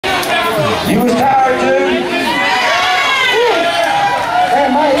You was tired too? Man,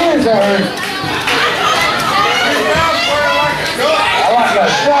 my ears hurt. I like a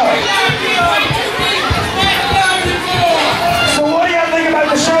show. So what do y'all think about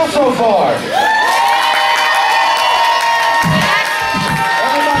the show so far?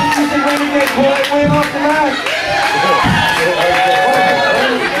 Everybody you think we can get bullet wheel off tonight?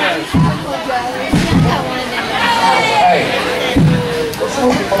 Hey, what's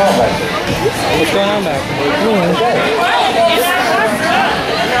going on back there? What's going on back there?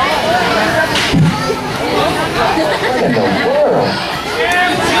 What in the world?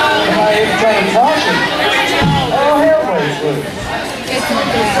 Somebody even trying to talk to me. Oh, hell breaks loose.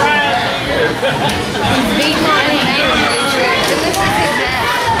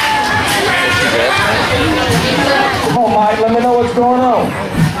 Come on, Mike, let me know what's going on.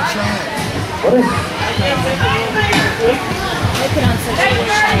 What is it?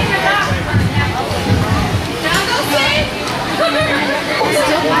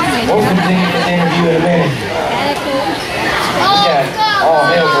 We'll continue this interview in a minute. Yeah, all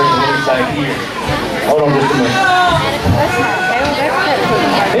hell breaking loose back here. Hold on just a minute.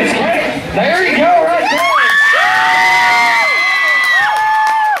 It's there you go, right there.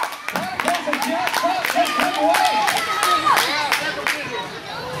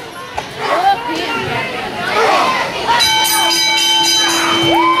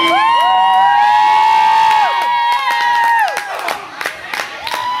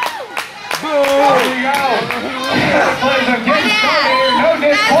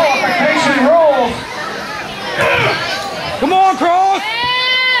 Come on, Cross!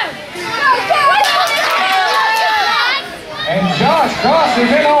 And Josh Cross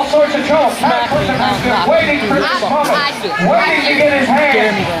is in all sorts of trouble. Cataclysm has been waiting for this moment, waiting to get his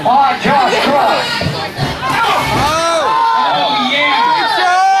hand on Josh Cross. Oh yeah!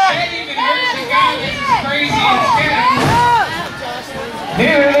 That even hurts a guy that's as crazy as Cataclysm.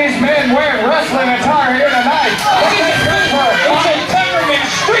 Neither of these men wearing wrestling attire here tonight. It's a temperament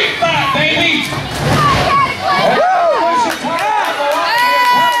street fight, baby!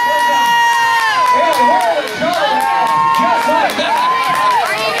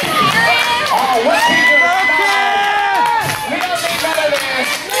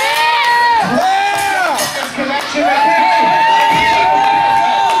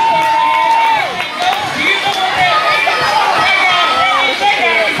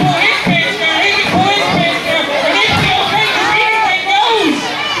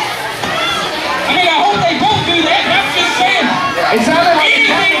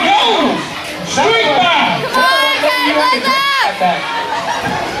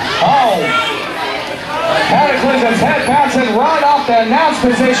 Oh, Cataclysm's head bouncing right off the announce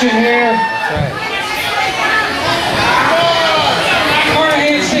position here. Go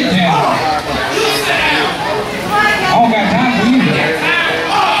ahead and sit down. I don't got time for you.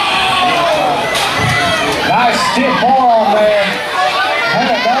 Nice stiff forearm there. And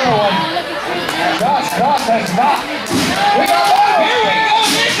another one. Josh Cross has not. We got one. Here we go.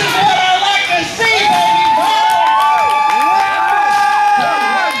 This is what I like to see, baby.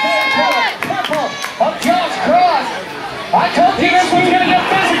 Of Josh Cross. I told you this was going to get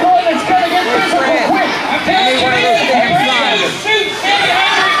physical, and it's going to get physical quick. I'm telling you, this suit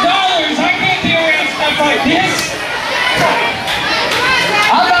 $700. I can't be around stuff like this.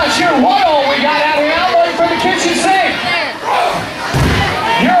 I'm not sure what all we got out here. I'm waiting for the kitchen sink.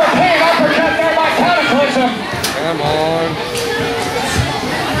 European uppercut there by Cataclysm. Come on.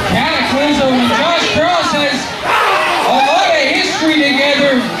 Cataclysm and Josh Cross has a lot of history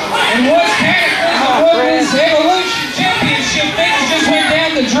together. And once Cataclysm won this Evolution Championship, things just went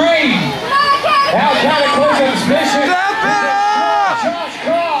down the drain. Now Cataclysm's mission is to Josh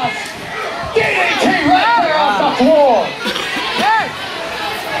Cross. DDT right there off the floor.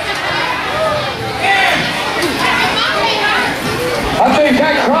 I think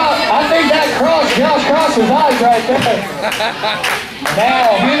that crossed Josh Cross's eyes right there.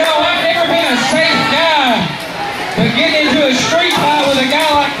 Now, You know, I've never been a safe guy, but getting into a street fight with a guy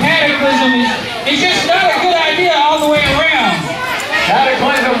like Cataclysm is just not a good idea all the way around.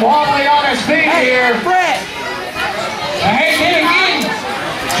 Cataclysm wobbling on his feet here. Hey, then again,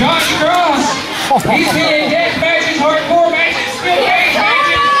 Josh Cross, he's been in death matches, hardcore matches, steel cage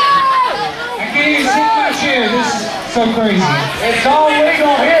matches. I can't even sit in my chair. This is so crazy. It's all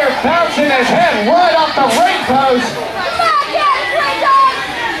legal here, bouncing his head right off the ring post.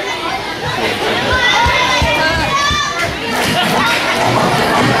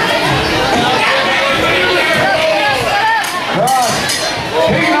 Cross,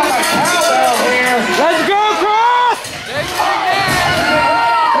 picking up a cowbell here. Let's go, Cross!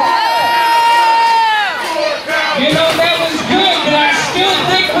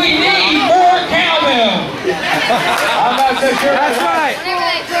 I'm not so sure. That's right.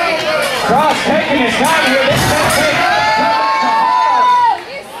 Cross taking his time here. This is take.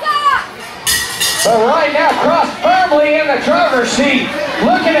 But right now, Cross firmly in the driver's seat,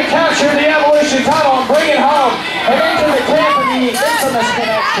 looking to capture the Evolution title and bring it home and into the camp of the infamous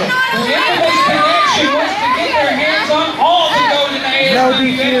connection. The infamous connection wants to get their hands on all the gold in the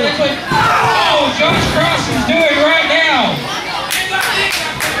ASWF. That's what Josh Cross is doing right now.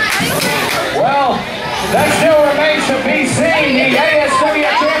 Well, that still remains to be seen. The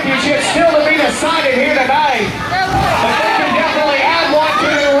ASWF Championship still to be decided here tonight. But they can definitely add one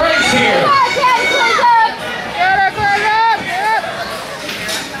to the race here.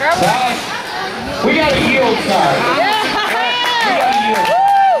 We got a yield side. We got a yield.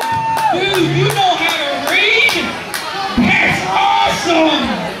 Dude, you know how to read? That's awesome!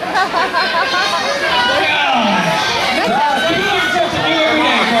 Gosh. You learn something new every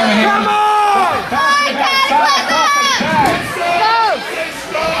day, Carnahan. Come on!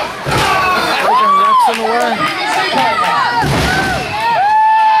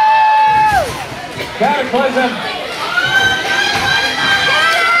 Cataclysm.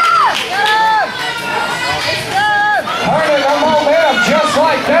 Turning the momentum just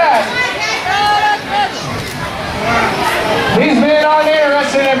like that. These men aren't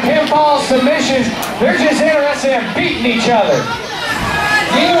interested in pinfall submissions. They're just interested in beating each other.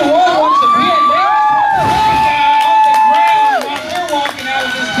 Neither one wants to pin. They just want the guy on the ground while they're walking out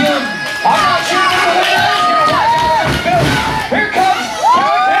of this gym. I'm not sure who the winner is. Here comes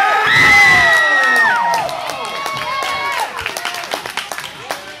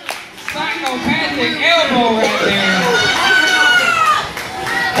psychopathic elbow right there.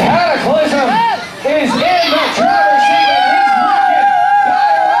 Cataclysm is in the driver's seat and he's looking right here.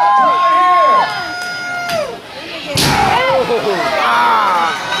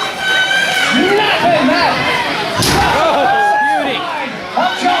 Nothing that. Beauty.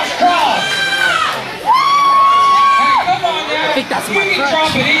 Of Josh Cross. Hey, come on now. think that's you my can crutch.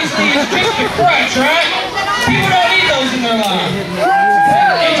 drop it easily. It's just a crutch, right? People don't need those in their life.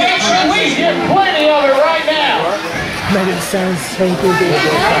 We get plenty of it right now. Made it sound so good.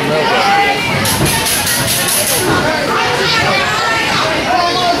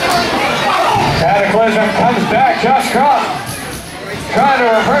 Cataclysm comes back. Josh Cross trying to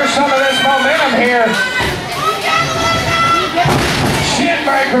reverse some of this momentum here. Shin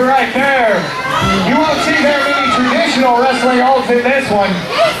breaker right there. You won't see very many traditional wrestling holds in this one.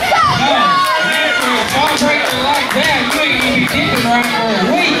 No, after a jaw breaker like that, you ain't gonna be dipping right for a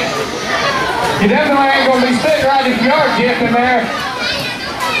week. You definitely ain't gonna be spitting right if you are dipping there.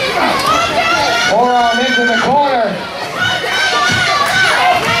 Forearm into the corner.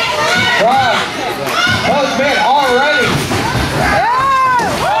 Cross. Both men are ready.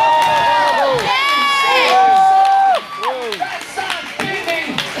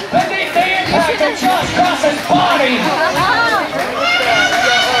 The impact of Josh Cross's body.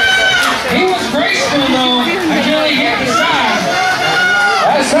 He was graceful though until he hit the side.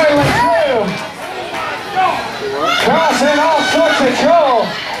 That's certainly true. Cross in all sorts of trouble.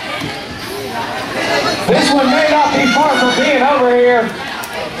 This one may not be far from being over here.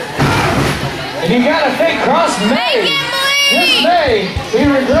 And you gotta think Cross may, just may, be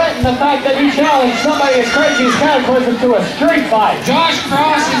regretting the fact that he challenged somebody as crazy as Cataclysm to a street fight. Josh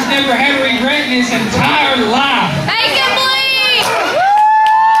Cross has never had a regret in his entire life.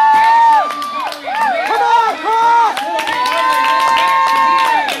 Come on, Cross!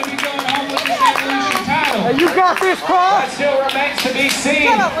 Hey, you got this, Cross! That still remains to be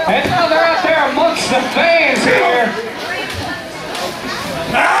seen. And now they're out there amongst the fans here.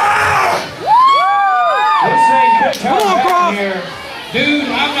 This thing could come back here. Dude,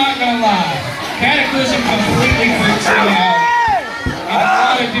 I'm not gonna lie. Cataclysm completely freaks me out in a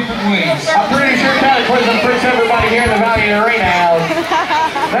lot of different ways. I'm pretty sure Cataclysm freaks everybody here in the Valiant Arena out.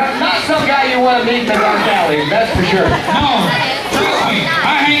 Now, not some guy you want to meet in the dark alley, that's for sure. No, trust me.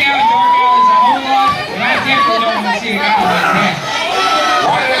 I hang out in dark alleys a whole lot, and I definitely don't want to see a guy like that.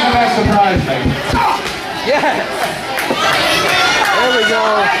 Why doesn't that surprise me? Yes! There we go.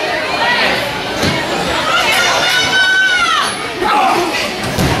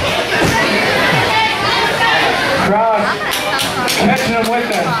 Cross catching him with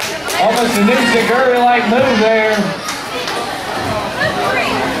the almost a ninja-guri-like move there.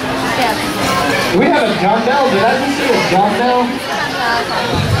 Do we have a John Bell? Did I just see a John Bell?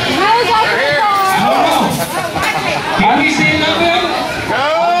 I don't know. Can we see it up there?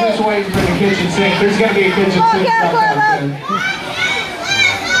 I'm just waiting for the kitchen sink. There's going to be a kitchen sink sometime soon.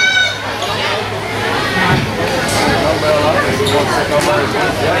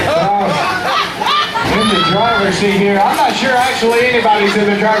 In the driver's driver's seat here. I'm not sure actually anybody's in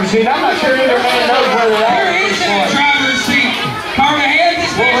the driver's seat. I'm not sure either man knows where they're at. There is a driver's seat. Carnahan,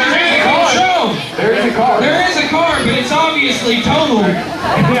 this match is ready to show. There is a car. There is a car, but it's obviously totaled.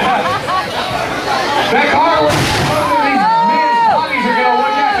 That car looks like these men's bodies are going to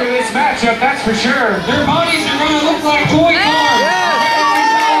look after this matchup, that's for sure. Their bodies are going to look like toy cars.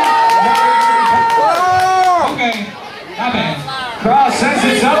 Okay, not bad. Cross says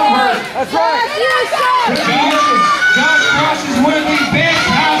it's over. That's right. Josh Cross is one of the best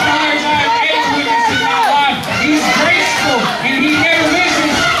high flyers I've ever witnessed in my life. He's graceful and he never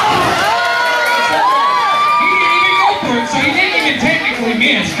misses. He didn't even go for it, so he didn't even technically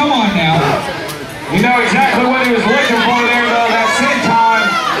miss. Come on now. You know exactly what he was looking for there, though, that senton.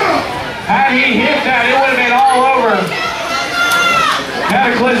 Had he hit that, it would have been all over.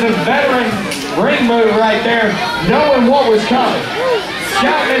 Cataclysm veteran ring move right there, knowing what was coming.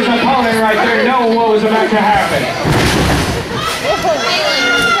 Scouting his opponent right there, knowing what was about to happen.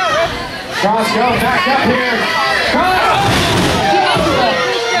 Cross goes back up here. Cross!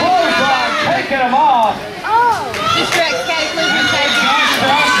 Bullseye taking him off. Distracts Cataclysm. That's what Josh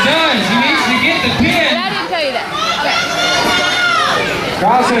Cross does. He needs to get the pin. I didn't tell you that. Okay.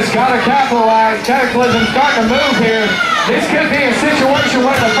 Cross has got to capitalize. Cataclysm starting to move here. This could be a situation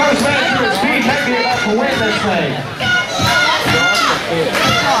where the first man to his feet may be about to win this thing.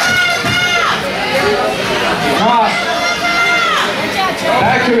 Cross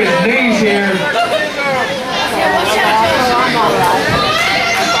back to his knees here.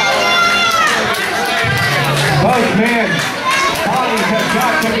 Both men, bodies have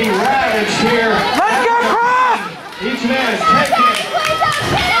got to be ravaged here. Let's go, Cross! Each man is taking.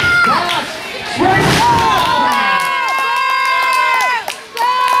 Cross, straight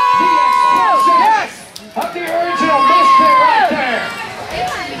of the original misfit right there.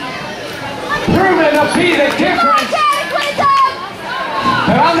 Proving to be the difference.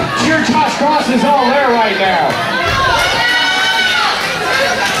 But I'm not sure Josh Cross is all there right now.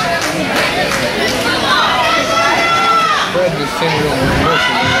 Fred was singing on the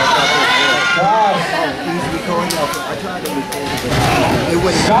motion.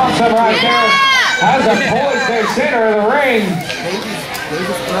 Stops him right there. Has a poised their center of the ring.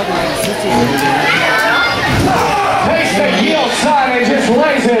 Takes the heel side and just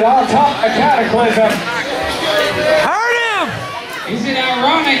lays it on top of Cataclysm. Hurt him! Is it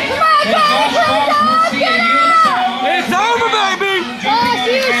ironic that Josh Cross would see a heel sign? It's over, baby!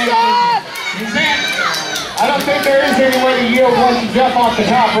 Is that? I don't think there is any way to yield once you jump off the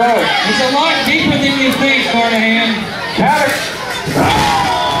top rope. It's a lot deeper than you think, Carnahan. Gracious!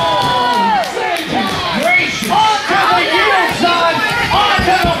 Onto the heel side,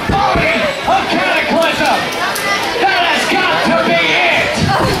 onto the body of Cataclysm. That has got to be it.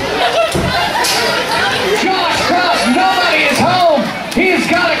 Josh Cross, nobody is home. He's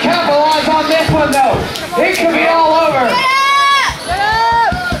got to capitalize on this one though. It could be all over.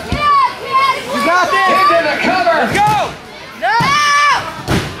 You got this! Into the cover. Let's go!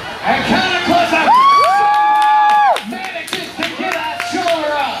 And Cataclysm manages to get that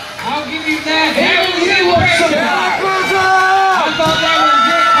shoulder up. I'll give you that. That Even was you look impressive. surprised. I thought that was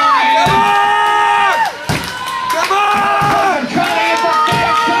it, Carnahan. Come on! I'm trying to get the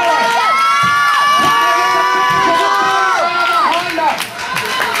finish going.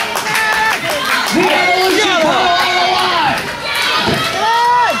 The Evolution title on the line.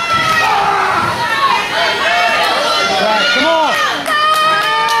 Right, come on!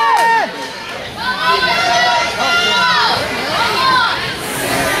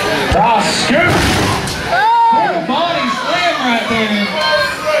 Cross scoop. Body slam right there.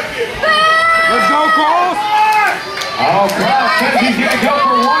 Let's go, Cross! Oh, Cross says he's going to go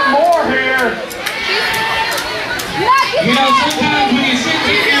for one more here. You know, sometimes when you sit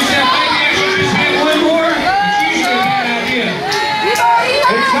there yourself, maybe I should just have one more. It's usually a bad idea.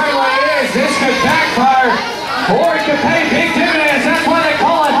 It certainly is. This could backfire, or it could pay big dividends. That's why they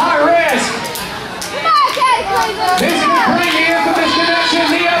call it high risk. This could bring the infamous connection,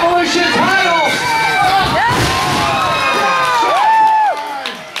 the Evolution title.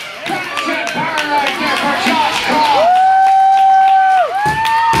 Gotcha burn right there for Josh Cross.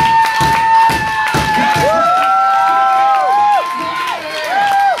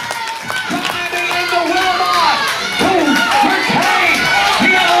 Climbing into Wilmot to retain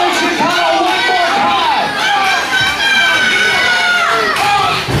the Evolution title one more time.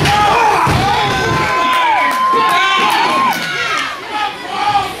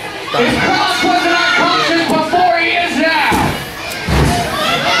 If Cross wasn't unconscious before, he is now.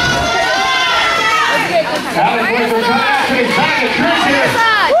 Cataclysm coming after his bag of tricks here.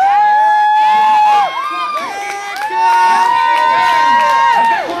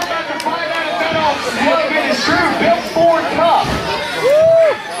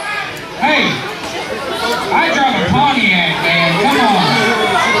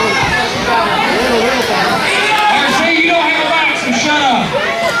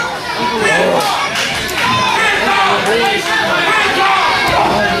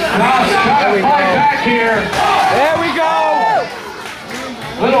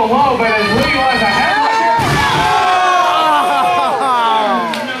 Little low, but as Lee was ahead.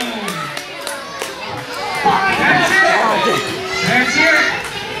 That's it.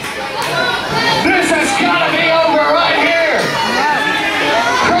 This has got to be over right here.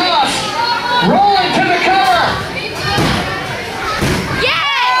 Cross, rolling to the cover.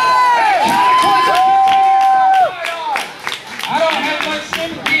 I don't have much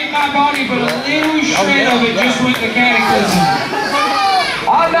sympathy in my body, but a little shred of it just went to Cataclysm.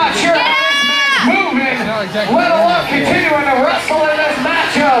 I'm not sure how this man's moving, let alone continuing to wrestle in this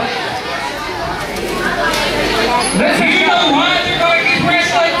matchup. This is You know why they're going to keep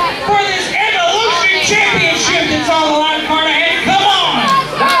wrestling? For this Evolution Championship that's on the line, Carnahan. Come on!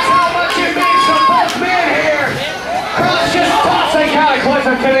 That's how much it means to both men here. Cross just tossing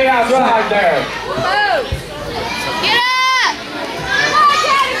Cataclysm to the outside there. Get up! Come on,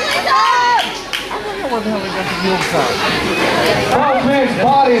 Cataclysm! Both men's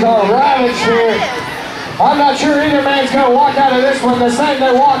bodies are ravaged here. I'm not sure either man's going to walk out of this one the same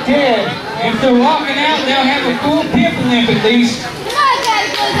they walked in. If they're walking out, they'll have a full pimp limp at least. Come on,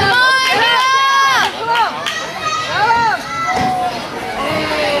 Cataclysm! Come on, get up! Come on!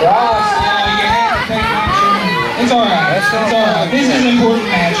 Cross. You have to take my chair. It's alright. It's alright. This is an important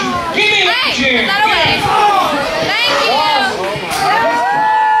match. Give me that chair. Put that away. Thank you!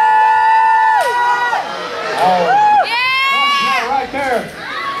 Yeah! Right there.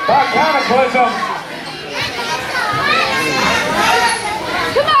 By Cataclysm.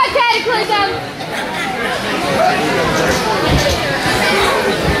 Come on, Cataclysm!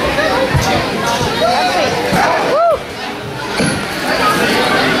 Woo!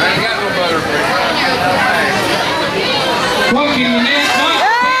 What can you miss?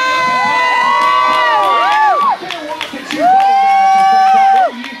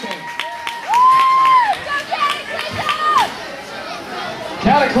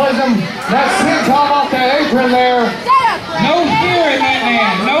 Cataclysm, that senton off the apron there. No fear in that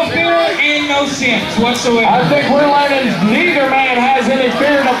man. No fear and no sense whatsoever. I think we're learning neither man has any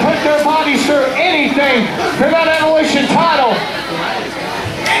fear to put their bodies through anything for that Evolution title.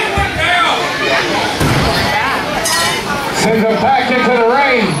 Sends them back into the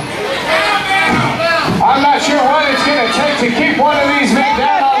ring. I'm not sure what it's going to take to keep one of these men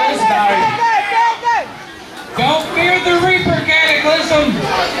down on this night. Don't fear the Reaper, Cataclysm.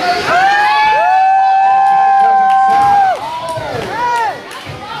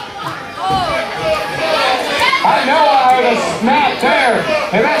 I know I heard a snap there,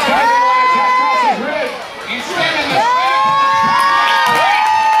 and that's got to be why it's across his rib. Instead of the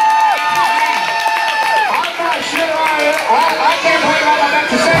I'm not sure I can't believe I'm about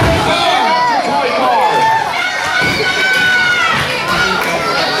to say this. Toy car.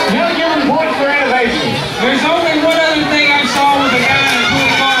 You'll give him points for innovation. There's only one other thing I saw with a guy in a cool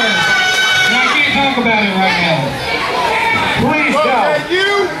car, and I can't talk about it right now. Please go.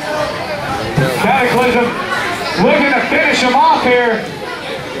 Cataclysm looking to finish him off here.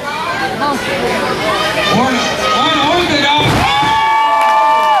 Unorthodox.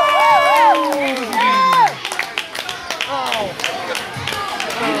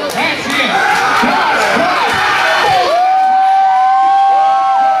 That's it.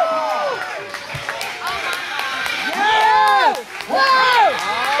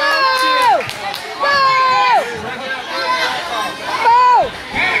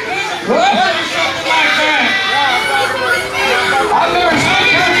 I've never seen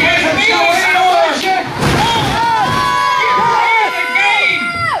Cataclysm show any emotion.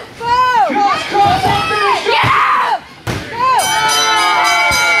 Cross up finish.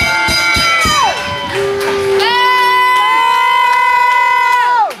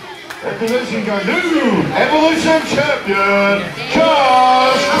 Introducing our new Evolution champion,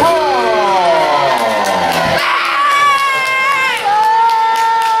 Josh Cross.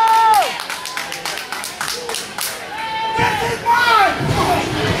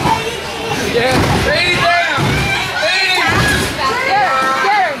 Yeah, lay down. Get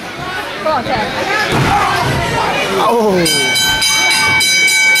her. Come on, Cat. Oh.